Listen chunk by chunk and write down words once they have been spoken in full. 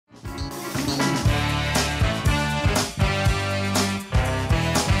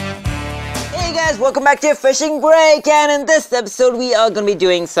guys, welcome back to Fishing Break, and in this episode we are going to be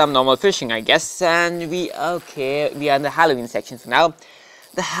doing some normal fishing, I guess, and we are in the Halloween section for now.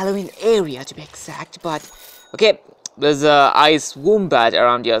 The Halloween area to be exact, but okay, there's a ice wombat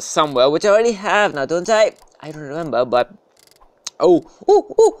around here somewhere, which I already have now, don't I? I don't remember, but oh,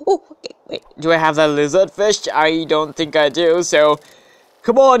 okay, wait, do I have that lizard fish? I don't think I do, so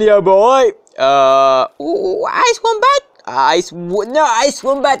come on here, boy. Ice wombat? Ice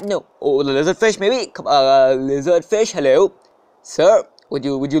wombat, no. Oh, the lizard fish, maybe. Come on, lizard fish, hello, sir. Would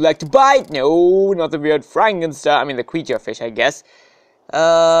you like to bite? No, not the weird Frankenstein. I mean, the creature fish, I guess.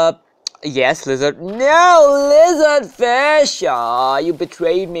 Yes, lizard. No, lizard fish. Ah, you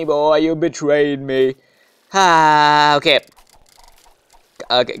betrayed me, boy. You betrayed me. Okay.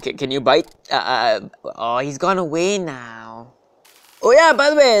 Can you bite? Oh, he's gone away now. Oh yeah, by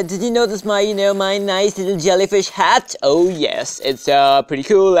the way, did you notice my, my nice little jellyfish hat? Oh yes, it's pretty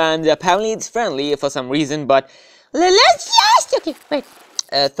cool, and apparently it's friendly for some reason, but let's just, okay, wait,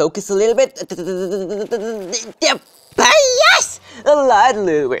 focus a little bit. Yes! A light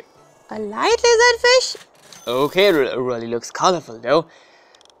lizard fish? Okay, really looks colorful though.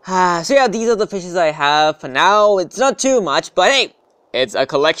 So yeah, these are the fishes I have for now. It's not too much, but hey, it's a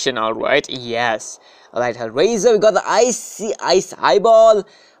collection, alright, yes. A light razor, we got the ice eyeball,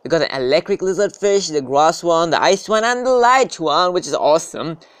 we got the electric lizard fish, the grass one, the ice one, and the light one, which is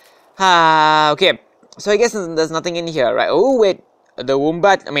awesome. Okay, so I guess there's nothing in here, right? Oh wait, the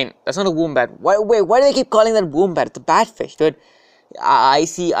wombat, I mean, that's not a wombat. Why do they keep calling that wombat? It's a batfish, dude.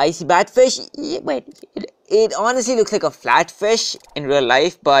 Icy batfish? Wait, it honestly looks like a flatfish in real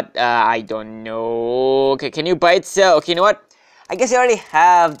life, but I don't know. Okay, can you bite, sir? Okay, you know what? I guess I already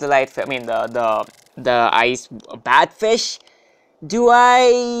have the light fish, I mean the ice batfish. Do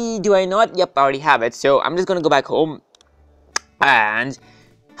I not? Yep, I already have it. So I'm just gonna go back home and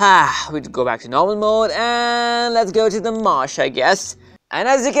we go back to normal mode and let's go to the marsh, I guess. And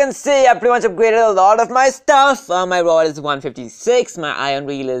as you can see, I pretty much upgraded a lot of my stuff. My rod is 156, my iron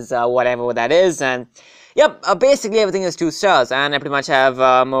reel is whatever that is, and yep, basically everything is 2 stars, and I pretty much have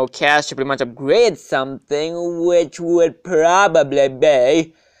more cash to pretty much upgrade something, which would probably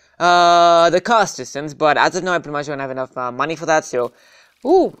be the cast distance, but as of now I pretty much don't have enough money for that, so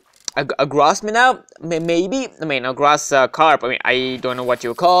ooh, a grass minnow, maybe, I mean a grass carp, I mean I don't know what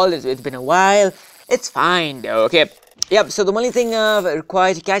you call it, it's been a while, it's fine though, okay. Yep, so the only thing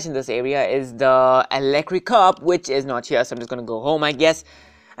required to catch in this area is the electric carp, which is not here, so I'm just gonna go home, I guess.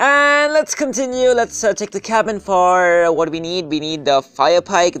 And let's continue, let's check the cabin for what we need. We need the fire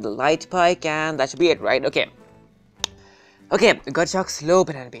pike, the light pike, and that should be it, right? Okay. Okay, you gotta talk slow,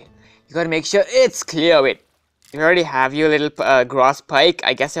 banana bean. You gotta make sure it's clear. Wait, you already have your little grass pike?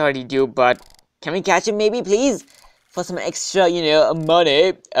 I guess I already do, but can we catch him maybe, please? For some extra,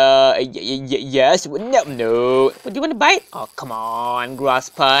 money. Yes. No. Do you want to bite? Oh, come on, grass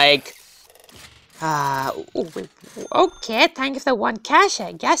pike. Okay, thank you for the 1 cash,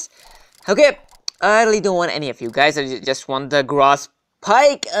 I guess. Okay, I really don't want any of you guys. I just want the grass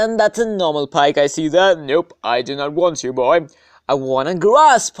pike, and that's a normal pike. I see that. Nope, I do not want you, boy. I want a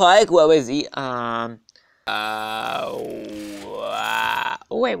grass pike. Where is he?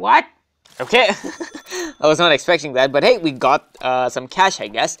 Wait, what? Okay, I was not expecting that, but hey, we got some cash, I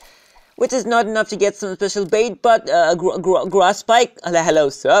guess, which is not enough to get some special bait, but grass pike. Hello,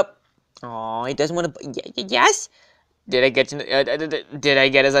 sir. Oh, he doesn't want to. Yes. Did I get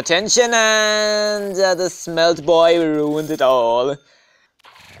his attention? And the smelt boy ruined it all.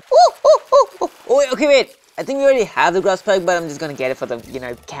 Oh, okay, wait. I think we already have the grass pike, but I'm just gonna get it for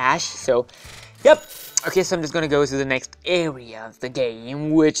the cash. So, yep. Okay, so I'm just gonna go to the next area of the game,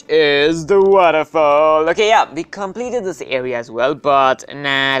 which is the waterfall. Okay, yeah, we completed this area as well, but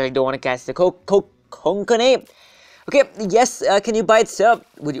nah, I don't want to catch the konkone. Okay, yes, can you bite, sir?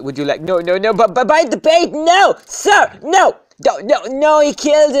 Would you like, no, but bite the bait, no, sir, no, no, he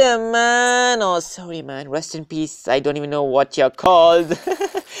killed him, man. Oh, sorry, man, rest in peace. I don't even know what you're called.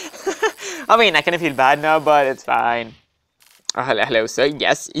 I mean, I kind of feel bad now, but it's fine. Hello, sir,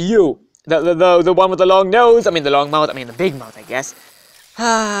 yes, you. The one with the long nose, I mean the long mouth, I mean the big mouth, I guess.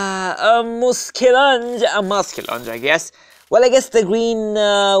 A musculunge, I guess. Well, I guess the green,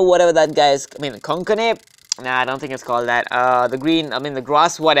 whatever that guy is, I mean the konkone. Nah, I don't think it's called that. The green, I mean the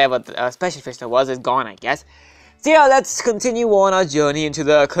grass, whatever, special fish that was, is gone, I guess. So yeah, let's continue on our journey into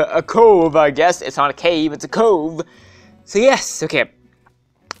the cove, I guess. It's not a cave, it's a cove. So yes, okay.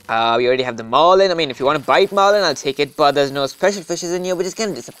 We already have the marlin. I mean, if you want to bite marlin, I'll take it. But there's no special fishes in here, which is kind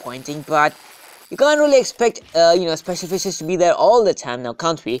of disappointing. But you can't really expect, special fishes to be there all the time now,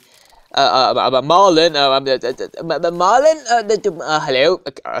 can't we? Marlin, Marlin, hello,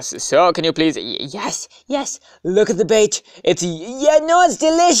 sir, can you please, yes, look at the bait, it's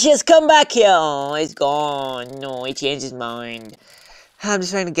delicious, come back here, oh, it's gone, no, he changed his mind, I'm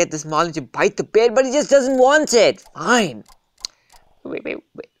just trying to get this Marlin to bite the bait, but he just doesn't want it, fine, wait,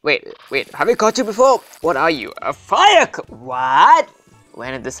 have we caught you before? What are you, a fire what?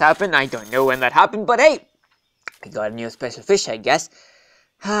 When did this happen? I don't know when that happened, but hey, we got a new special fish, I guess.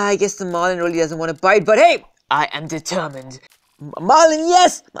 I guess the Marlin really doesn't want to bite, but hey, I am determined. Marlin,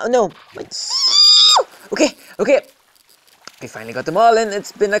 yes! No. Okay. We finally got the Marlin.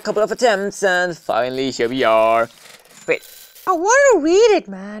 It's been a couple of attempts, and finally, here we are. Wait, I want to read it,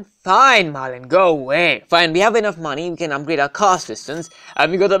 man. Fine, Marlin, go away. Fine, we have enough money. We can upgrade our cast distance.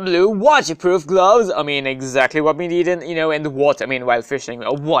 And we got the blue waterproof gloves. I mean, exactly what we need in the water. I mean, while fishing,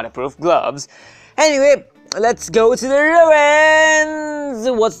 waterproof gloves. Anyway, let's go to the ruins!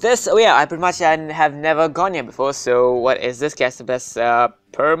 What's this? Oh yeah, I pretty much have never gone here before, so what is this? Guess the best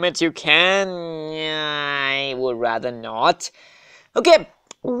permit you can? Yeah, I would rather not. Okay,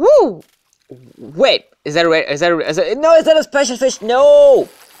 woo! Wait, is that a special fish? No!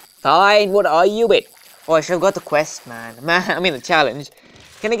 Fine, what are you? Wait, oh, I should have got the quest, man, I mean the challenge.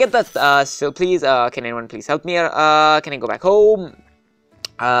 Can I get that still, please? Can anyone please help me? Can I go back home?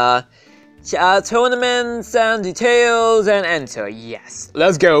 Tournaments and details and enter. Yes,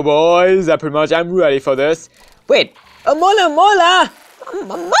 let's go, boys. I'm ready for this. Wait, a Mola!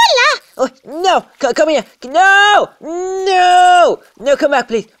 Oh no! Come here! No! Come back,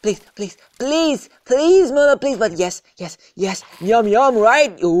 please, Mola, please. But yes, yum,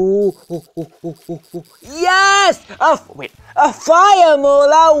 right? Ooh. Yes! Wait, a fire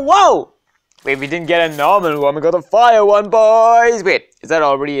Mola! Whoa! Wait, we didn't get a normal one, we got a fire one, boys! Wait, is that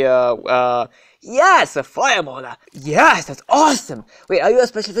already yes, a fire Mola! Yes, that's awesome! Wait, are you a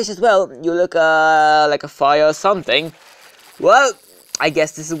special fish as well? You look, like a fire or something. Well, I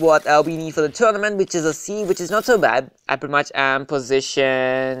guess this is what we need for the tournament, which is a C, which is not so bad. I pretty much am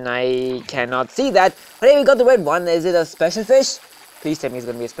position, I cannot see that. But hey, we got the red one. Is it a special fish? Please tell me it's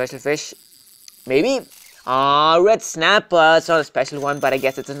gonna be a special fish. Maybe? Red snapper. It's not a special one, but I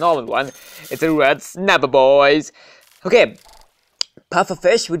guess it's a normal one. It's a red snapper, boys. Okay. Puffer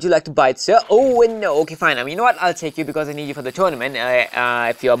fish, would you like to bite, sir? Oh, no. Okay, fine. I mean, you know what? I'll take you because I need you for the tournament.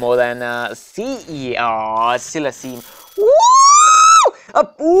 If you're more than a C. Oh, it's still a C. Woo!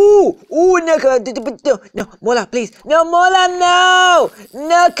 No, Mola, please. No, Mola, no!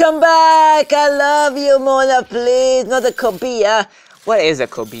 No, come back. I love you, Mola, please. Not a cobia. What is a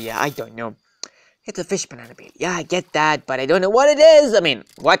cobia? I don't know. It's a fish banana peel. Yeah, I get that, but I don't know what it is. I mean,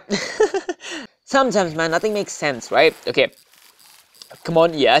 what? Sometimes, man, nothing makes sense, right? Okay. Come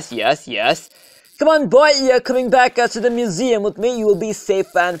on, yes. Come on, boy, you're coming back to the museum with me. You will be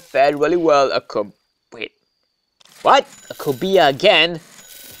safe and fed really well. Wait. What? A cobia again?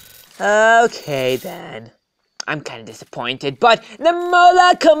 Okay, then. I'm kind of disappointed, but the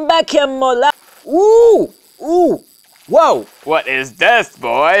Mola, come back here, Mola. Ooh! Whoa! What is this,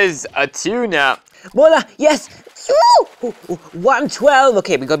 boys? A tuna. Mola, yes! 112.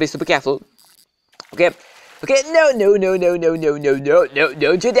 Okay, we gotta be super careful. Okay, no, don't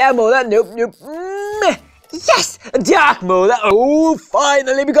you dare, Mola, nope. Yes! A dark Mola. Oh,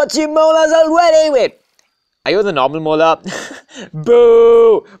 finally, we got 2 Molas already. Wait, are you the normal Mola?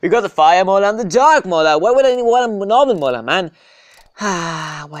 Boo! We got the fire Mola and the dark Mola. Why would I want a normal Mola, man?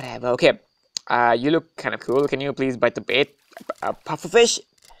 Whatever, okay. You look kind of cool. Can you please bite the bait? Pufferfish?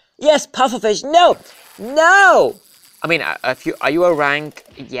 Yes, pufferfish. No! I mean, are you a rank?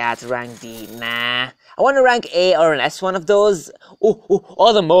 Yeah, it's rank D. Nah. I want a rank A or an S one of those.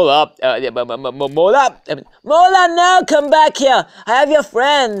 Or the Mola. Mola, no, come back here. I have your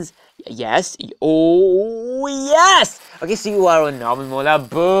friends. Yes. Oh, yes. Okay, so you are a normal Mola.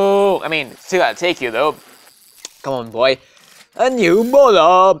 Boo. I mean, still gotta take you though. Come on, boy. A new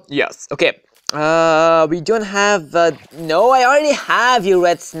Mola. Yes. Okay. We don't have. No, I already have you,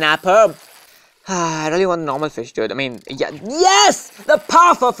 red snapper. I really want a normal fish, dude. I mean, yeah, yes, the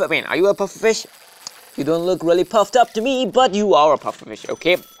puffer. I mean, are you a puffer fish? You don't look really puffed up to me, but you are a puffer fish.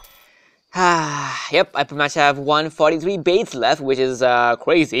 Okay. Yep. I pretty much have 143 baits left, which is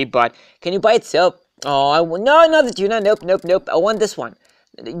crazy. But can you bite, sir? Oh, no, not the tuna. Nope. I want this one.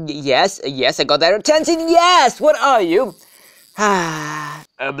 Yes, I got that attention. Yes. What are you? A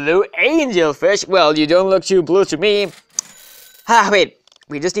blue angelfish. Well, you don't look too blue to me. Wait.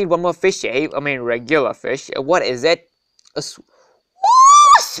 We just need one more fish, eh? I mean, regular fish. What is it? A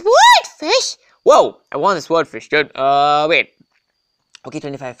swordfish? Whoa! I want a swordfish, dude. Wait. Okay,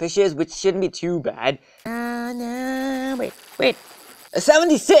 25 fishes, which shouldn't be too bad. No. Wait.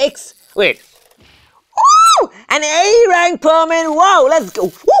 76? Wait. Woo! An A rank permit. Wow, let's go.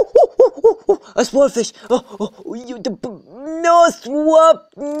 Woo. A swordfish. No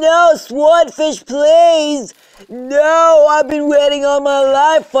swordfish, please. No, I've been waiting all my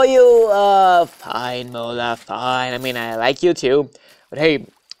life for you. Fine, Mola, fine. I mean, I like you too. But hey,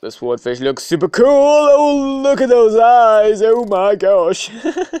 the swordfish looks super cool. Oh, look at those eyes. Oh my gosh.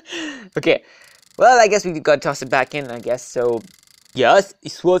 Okay. Well, I guess we gotta toss it back in, I guess. So, yes,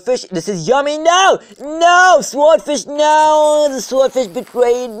 swordfish, this is yummy. No! No! Swordfish, no! The swordfish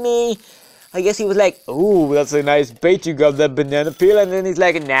betrayed me. I guess he was like, oh, that's a nice bait you got, that banana peel. And then he's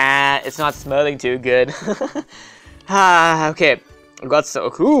like, nah, it's not smelling too good. Okay. I got so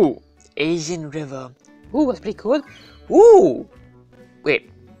cool. Asian River. Ooh, that's pretty cool. Ooh! Wait.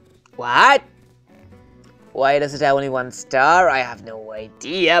 What? Why does it have only 1 star? I have no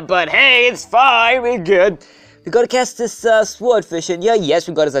idea, but hey, it's fine, we're good. We gotta catch this swordfish in here. Yes,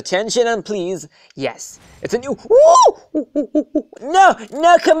 we got his attention, and please, yes. It's a new... Woo!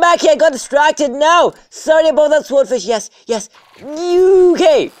 No, come back here, I got distracted, no! Sorry about that swordfish, yes.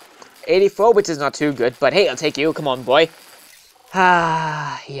 Okay. 84, which is not too good, but hey, I'll take you, come on, boy.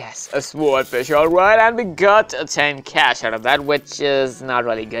 Yes, a swordfish, alright, and we got a 10 cash out of that, which is not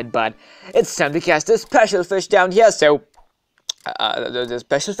really good, but it's time to catch the special fish down here, so... the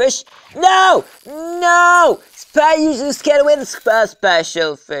special fish? No! You scared away the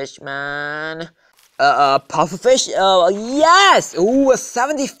special fish, man. Puffer fish? Oh, yes! Ooh, a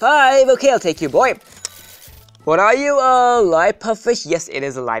 75, okay, I'll take you, boy. What are you, light puffish? Yes, it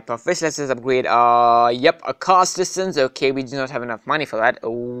is a light puffish. Let's just upgrade, yep, a cast distance. Okay, we do not have enough money for that.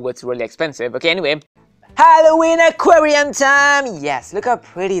 Oh, it's really expensive. Okay, anyway. Halloween aquarium time! Yes, look how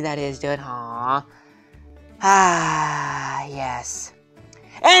pretty that is, dude. Aww. Yes.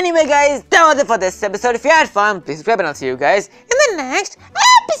 Anyway, guys, that was it for this episode. If you had fun, please subscribe and I'll see you guys in the next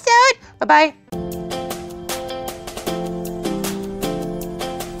episode. Bye-bye.